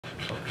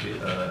Okay,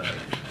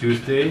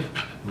 Tuesday,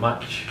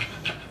 March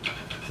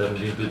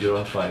 17,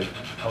 2015.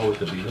 How old is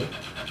the beagle?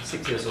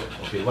 6 years old.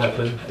 Okay, what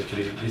happened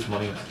actually this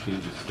morning? He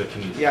was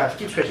scratching his... Yeah,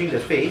 keep scratching the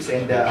face,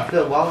 and after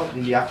a while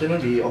in the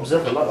afternoon we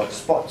observe a lot of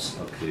spots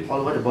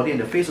all over the body, and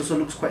the face also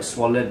looks quite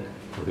swollen.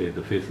 Okay,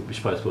 the face,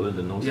 which part is swollen?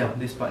 The nose? Yeah, part?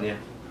 this part, yeah.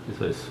 This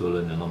part is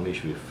swollen, and normally it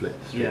should be flat.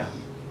 Straight. Yeah.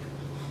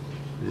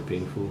 Is it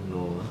painful?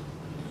 No.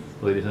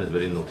 Okay, this one is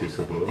very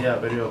noticeable. Yeah,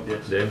 very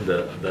obvious. Then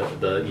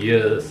the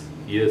ears,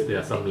 there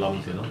are some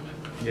lumps, you know.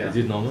 Yeah. Is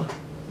it normal?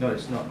 No,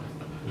 it's not.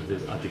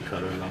 This is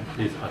Urticaria lump.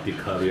 This is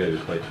Urticaria, we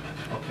call it.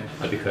 Okay.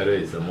 Urticaria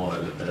is a more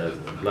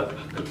blood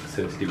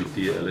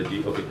sensitivity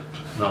allergy. Okay.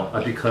 Now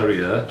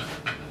Urticaria,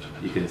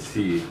 you can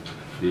see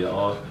they are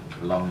all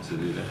lumps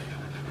really there.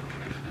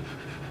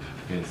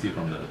 You can see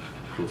from the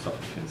close up.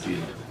 You can see.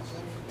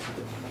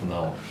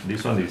 Now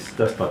this one is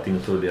just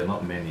starting, so there are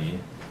not many.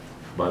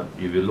 But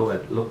if you look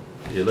at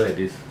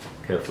this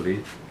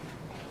carefully,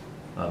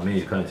 maybe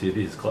you can't see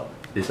this is called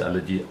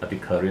allergy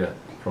Urticaria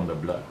from the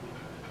blood.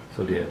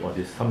 So they have all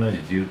this. Sometimes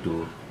it's due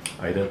to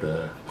either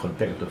the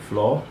contact with the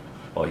floor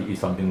or you eat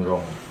something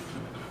wrong,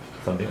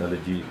 something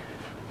allergy.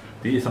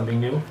 Do you eat something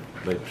new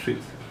like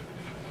treats?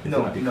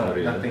 No,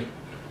 nothing.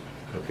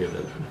 Okay,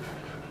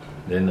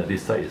 then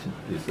this side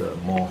is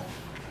more.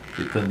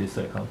 You turn this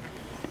side, come.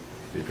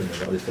 You turn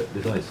around this side.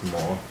 This one is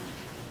more.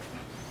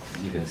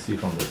 You can see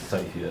from the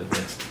side here.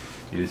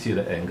 You see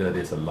the angle.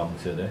 There's a lump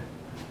here there,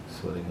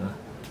 swelling.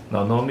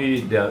 Now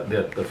normally there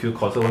are a few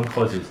causes. One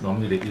cause is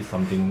normally they eat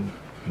something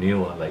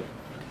new, like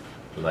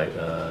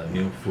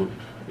new food.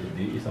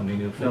 Do you eat something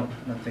new food? No,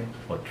 nothing.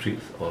 Or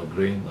treats or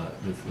grain.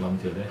 This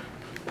lump here there.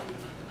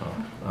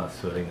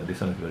 Swelling. This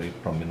one is very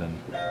prominent.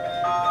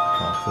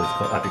 So it's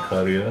called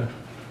Urticaria,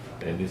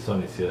 and this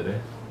one is here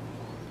there.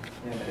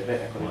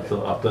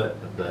 So after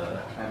the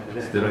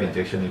steroid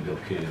injection, it will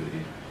be okay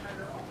already.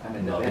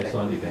 Now this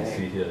one you can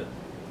see here.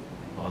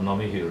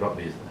 Normally he rub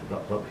his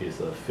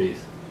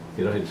face.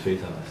 He rub his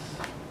face and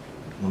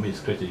normally he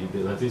scratch his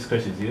ears. Does he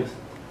scratch his ears?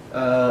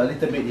 A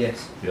little bit,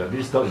 yes. Yeah,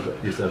 this dog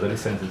is very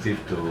sensitive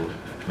to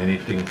many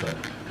things.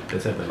 They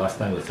said the last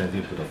time it was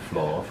sensitive to the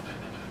floor.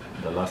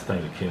 The last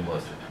time it came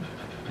was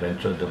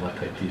ventral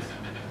dermatitis.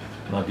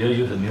 Now, do you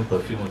use a new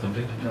perfume or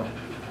something? No.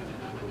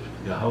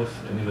 Your house,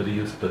 anybody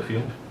use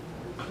perfume?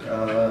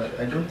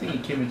 I don't think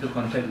it came into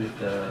contact with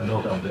the...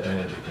 No, from the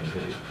air they can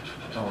get it.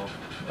 Oh.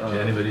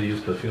 Anybody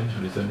use perfume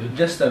recently?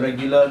 Just the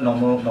regular,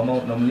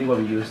 normally what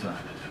we use now.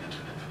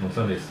 Most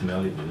of them they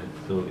smell it,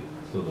 so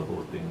the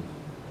whole thing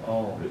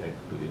react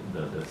to it,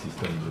 the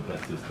system, the blood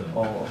system.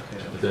 Oh,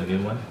 okay. Is there a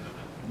new one?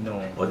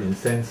 No. Or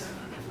incense?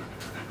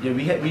 Yeah,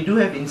 we do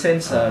have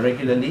incense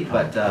regularly,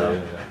 but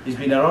it's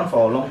been around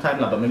for a long time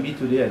now. But maybe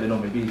today, I don't know,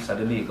 maybe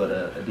suddenly it got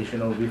an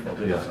additional whiff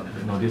of it or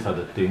something. No, these are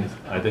the things.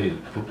 Either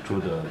you put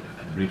through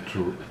breathe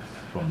through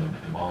from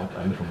the mouth,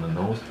 from the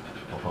nose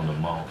or from the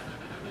mouth,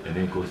 and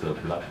then it goes to the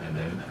blood, and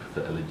then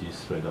the allergy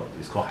spread out.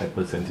 It's called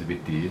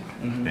hypersensitivity,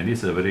 and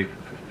this is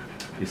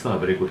it's not a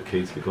very good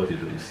case because you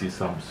see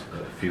some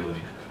few,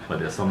 but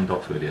there are some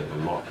dogs where they have a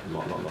lot.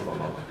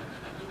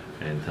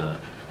 And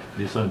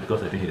this one,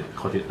 because I think he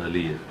caught it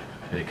early.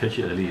 When you catch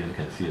it early, you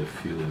can see a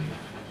few only.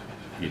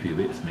 If he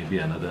waits maybe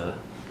another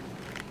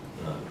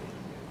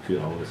few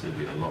hours, it will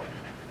be a lot.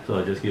 So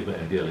I just give an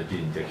anti-allergy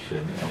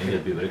injection, and you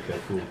have to be very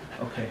careful.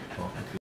 Okay.